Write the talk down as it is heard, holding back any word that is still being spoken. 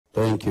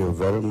Thank you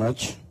very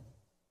much.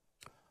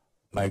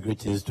 My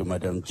greetings to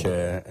Madam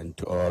Chair and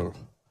to all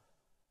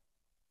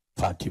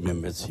party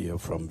members here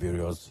from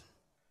various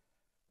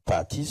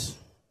parties.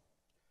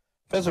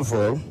 First of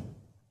all,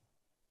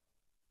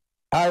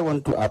 I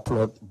want to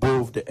applaud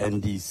both the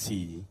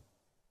NDC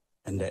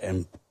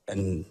and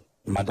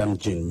Madam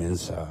Jane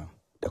Mensah,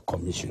 the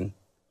Commission,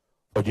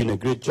 for doing a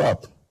great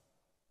job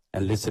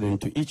and listening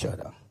to each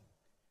other.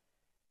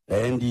 The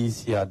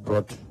NDC had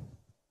brought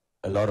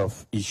a lot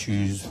of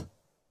issues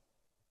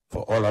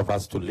for all of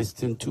us to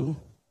listen to.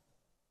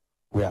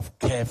 We have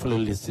carefully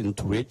listened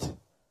to it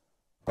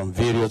from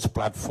various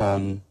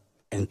platforms,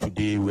 and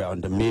today we are on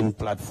the main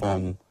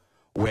platform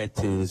where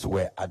things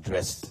were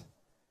addressed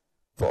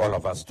for all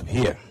of us to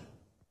hear.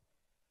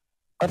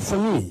 But for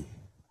me,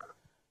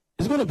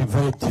 it's going to be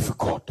very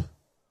difficult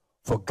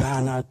for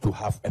Ghana to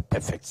have a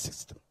perfect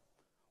system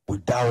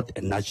without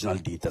a national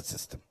data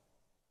system.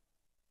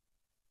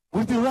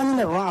 We've been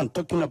running around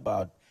talking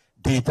about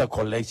data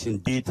collection,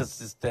 data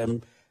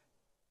system,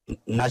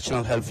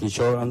 National Health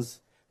Insurance,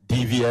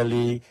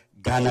 DVLA,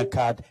 Ghana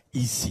Card,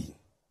 EC.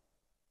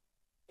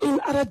 In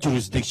other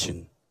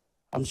jurisdictions,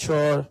 I'm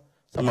sure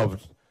some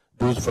of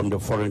those from the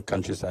foreign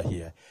countries are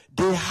here,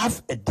 they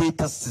have a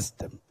data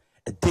system,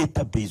 a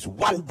database,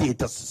 one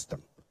data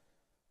system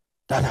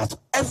that has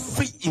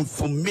every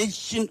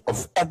information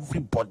of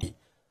everybody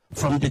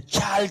from the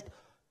child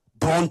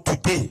born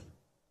today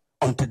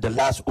until the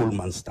last old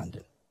man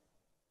standing.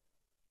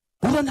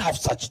 We don't have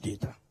such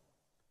data.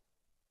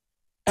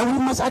 And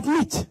we must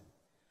admit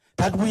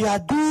that we are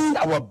doing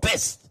our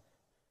best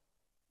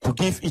to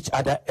give each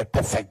other a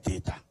perfect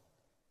data.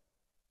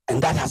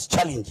 And that has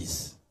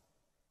challenges.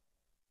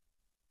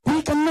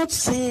 We cannot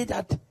say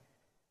that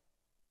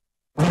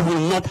we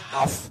will not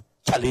have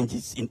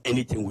challenges in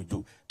anything we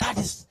do. That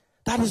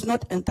is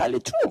not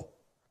entirely true.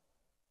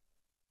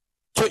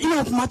 So in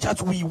as much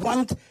as we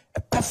want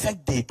a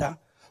perfect data,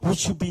 we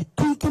should be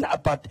thinking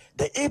about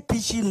the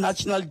APC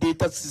national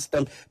data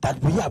system that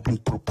we have been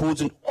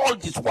proposing all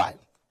this while.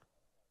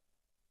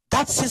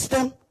 That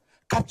system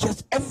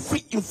captures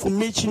every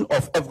information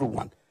of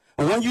everyone.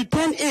 And when you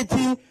turn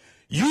 18,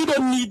 you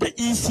don't need the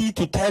EC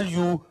to tell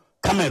you,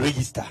 come and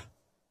register.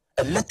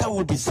 A letter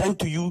will be sent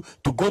to you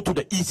to go to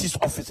the EC's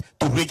office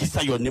to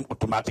register your name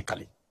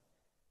automatically.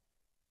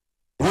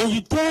 When you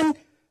turn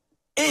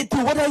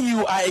 18, whether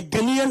you are a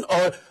Ghanaian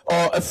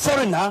or a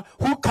foreigner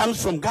who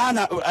comes from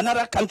Ghana or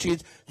another country,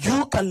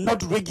 you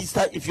cannot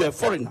register if you're a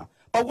foreigner.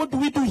 But what do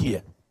we do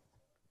here?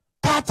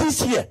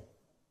 Parties here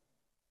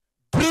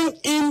bring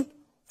in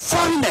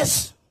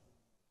foreigners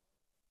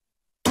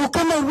to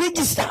come and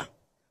register.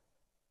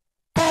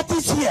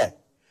 Parties here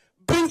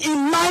bring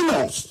in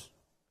minors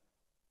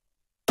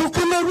to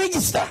come and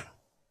register.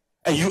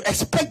 And you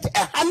expect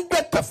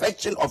 100%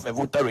 perfection of a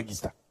voter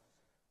register.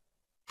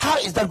 How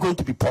is that going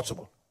to be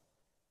possible?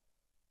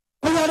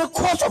 We are the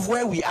cause of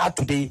where we are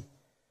today,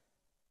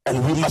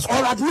 and we must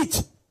all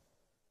admit,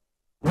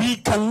 we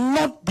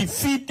cannot be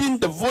feeding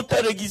the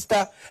voter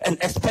register and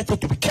expect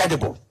it to be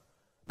credible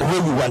the way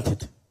we want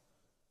it.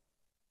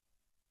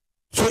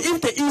 So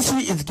if the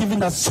EC is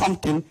giving us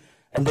something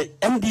and the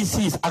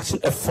MDC is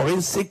asking a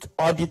forensic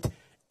audit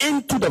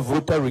into the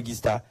voter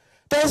register,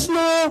 there's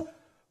no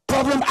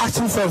problem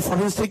asking for a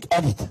forensic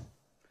audit.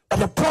 But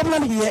the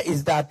problem here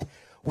is that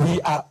we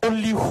are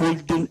only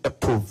holding a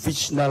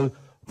provisional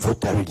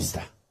voter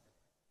register.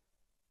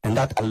 And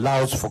that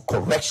allows for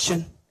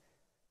correction,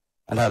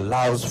 and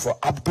allows for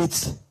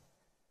updates,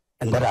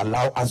 and that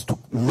allows us to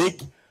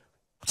make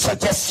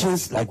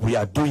suggestions like we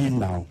are doing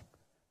now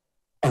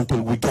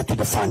until we get to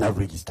the final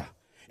register.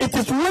 It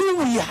is when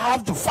we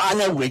have the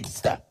final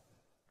register,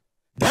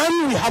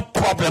 then we have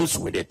problems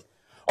with it.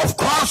 Of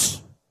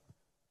course,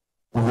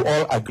 we will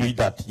all agree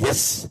that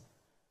yes,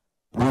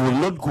 we will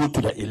not go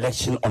to the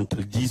election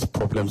until these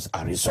problems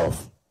are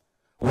resolved.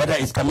 Whether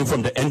it's coming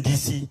from the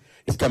NDC,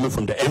 it's coming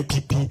from the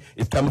MPP,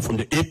 it's coming from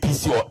the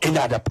APC or any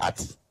other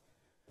party.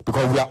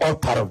 Because we are all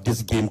part of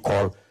this game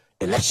called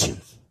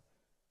elections.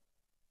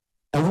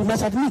 And we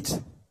must admit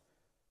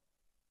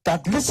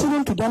that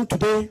listening to them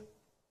today,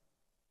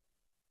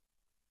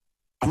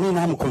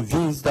 I'm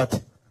convinced that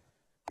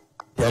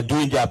they are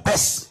doing their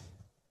best.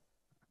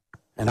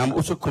 And I'm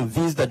also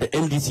convinced that the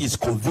NDC is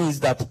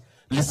convinced that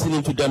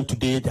listening to them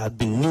today, there have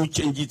been new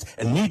changes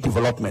and new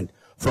development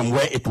from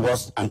where it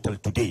was until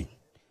today.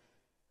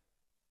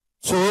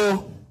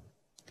 So,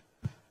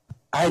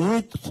 I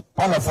need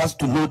all of us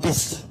to know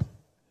this,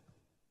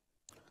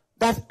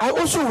 that I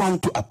also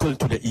want to appeal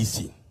to the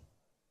EC.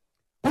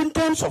 In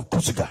terms of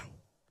Pusuga,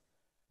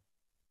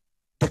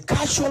 the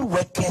casual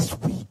workers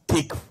we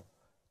take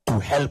to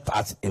help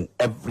us in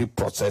every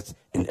process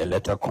in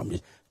electoral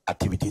commission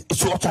activities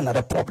is also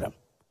another problem.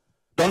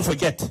 Don't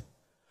forget,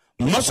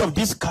 most of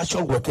these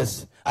casual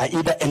workers are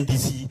either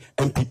NDC,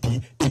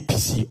 MPP,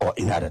 APC, or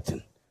any other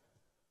thing.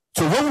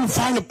 So when we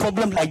find a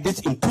problem like this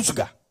in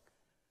Pusuga,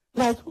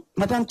 like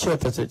Madam Chair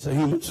said, it's a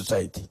human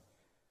society.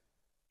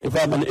 If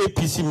I'm an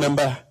APC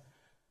member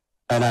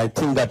and I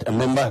think that a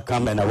member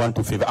come and I want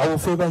to favor, I will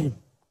favor him.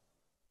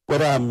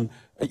 Whether I'm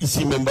an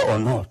EC member or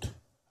not,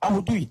 I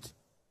will do it.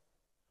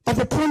 But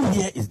the point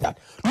here is that,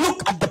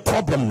 look at the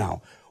problem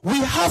now. We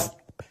have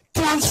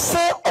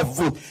transfer of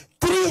vote,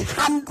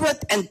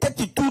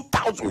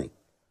 332,000.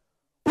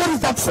 What is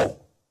that for?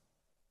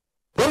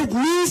 What it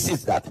means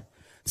is that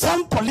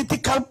some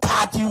political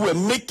party were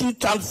making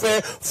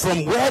transfer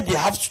from where they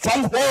have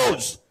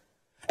strongholds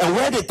and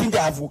where they think they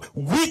have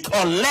weak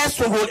or less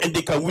stronghold and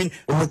they can win,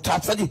 and will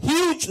transfer the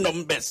huge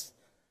numbers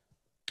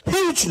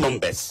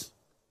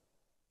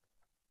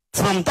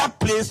from that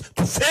place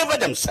to favor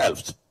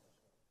themselves.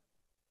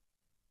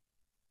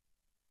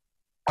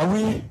 Are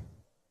we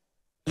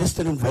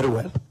listening very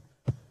well?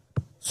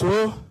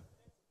 So,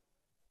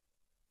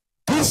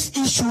 this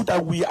issue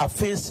that we are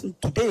facing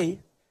today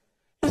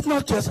is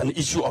not just an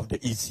issue of the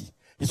EC.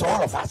 It's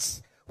all of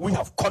us. We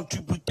have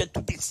contributed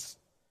to this.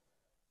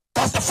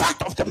 That's the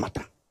fact of the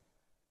matter.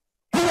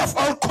 We have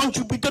all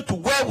contributed to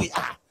where we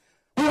are.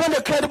 We want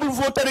a credible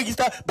voter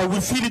register, but we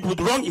feed it with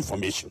wrong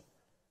information.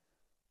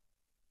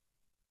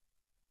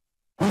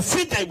 We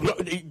feed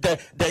the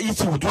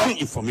EC with wrong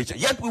information,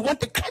 yet we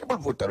want a credible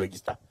voter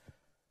register.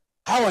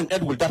 How on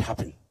earth will that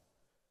happen?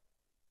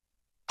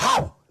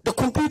 How? The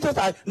computers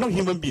are not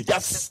human beings, they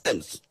are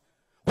systems.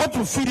 What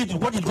you feed it is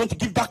what it's going to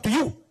give back to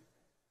you.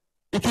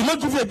 It will not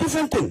give you a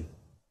different thing.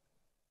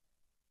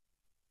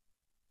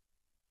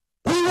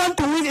 We want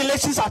to win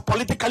elections as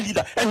political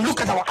leader, and look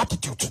at our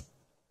attitude.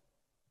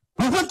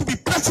 We want to be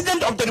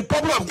president of the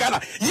Republic of Ghana,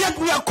 yet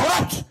we are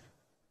corrupt.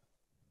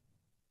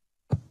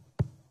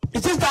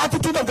 Is this the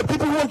attitude of the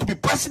people who want to be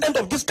president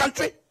of this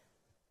country?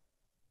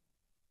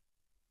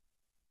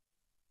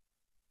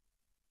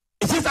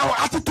 Is this our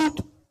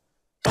attitude?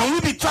 Can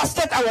we be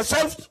trusted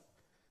ourselves?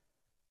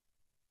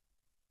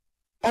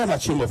 I'm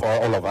ashamed of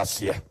all of us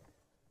here.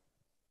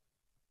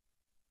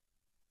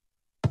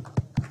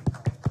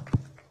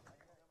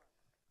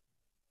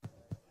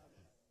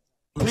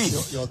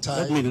 Please, your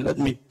time. Let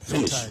me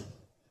finish.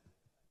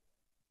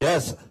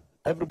 Yes,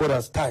 everybody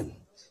has time.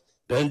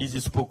 The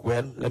NDC spoke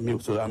well.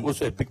 I'm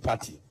also a big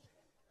party.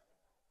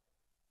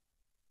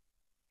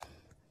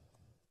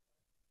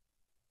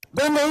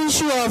 Then the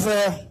issue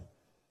of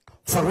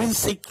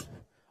forensic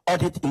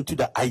audit into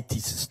the IT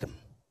system.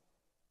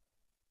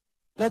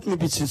 Let me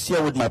be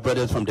sincere with my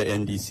brothers from the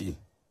NDC.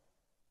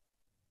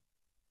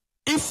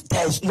 If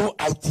there is no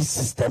IT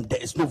system,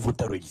 there is no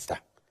voter register.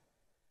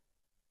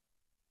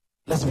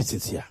 Let's be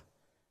sincere.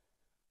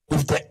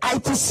 If the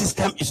IT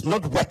system is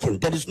not working,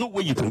 there is no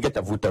way you can get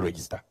a voter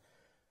register.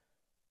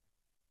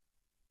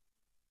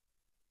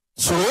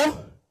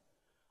 So,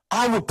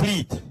 I will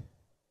plead.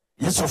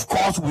 Yes, of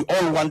course, we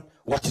all want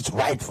what is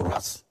right for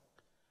us.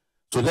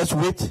 So let's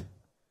wait.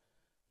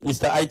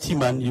 Mr. IT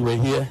man, you were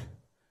here,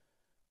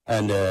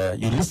 and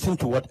you listened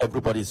to what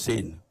everybody is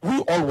saying. We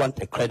all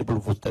want a credible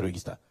voter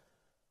register.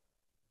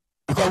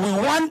 Because we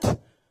want,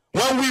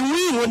 when we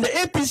win, when the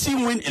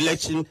APC win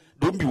election,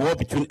 don't be war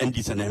between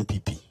NDC and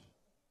MPP.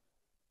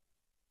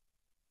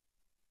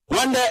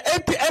 When the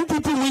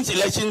MPP wins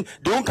election,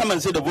 they won't come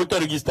and say the voter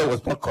register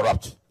was not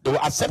corrupt. They will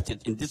accept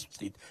it in this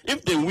state.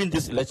 If they win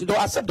this election, they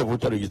will accept the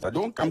voter register. They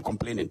won't come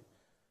complaining.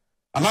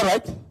 Am I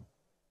right?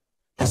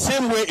 The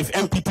same way if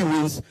MPP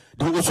wins,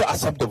 they will also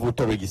accept the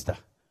voter register.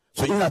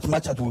 So in as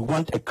much as we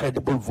want a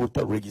credible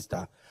voter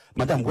register,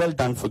 Madam, well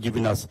done for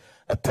giving us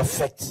a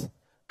perfect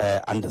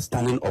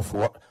understanding of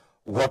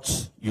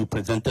what you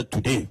presented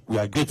today. We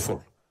are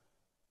grateful.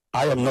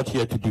 I am not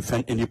here to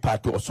defend any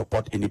party or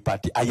support any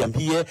party. I am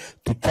here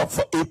to talk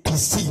for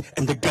APC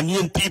and the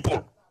Ghanaian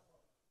people.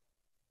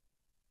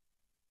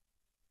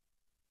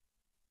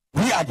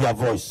 We are their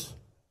voice.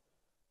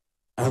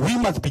 And we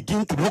must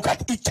begin to look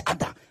at each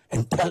other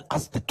and tell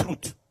us the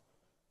truth.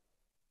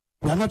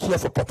 We are not here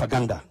for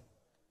propaganda.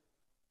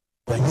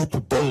 We are here to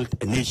build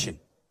a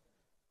nation.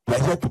 We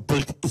are here to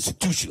build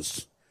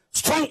institutions,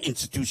 strong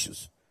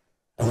institutions.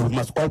 And we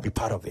must all be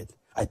part of it.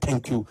 I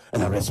thank you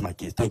and I rest my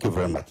case. Thank you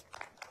very much.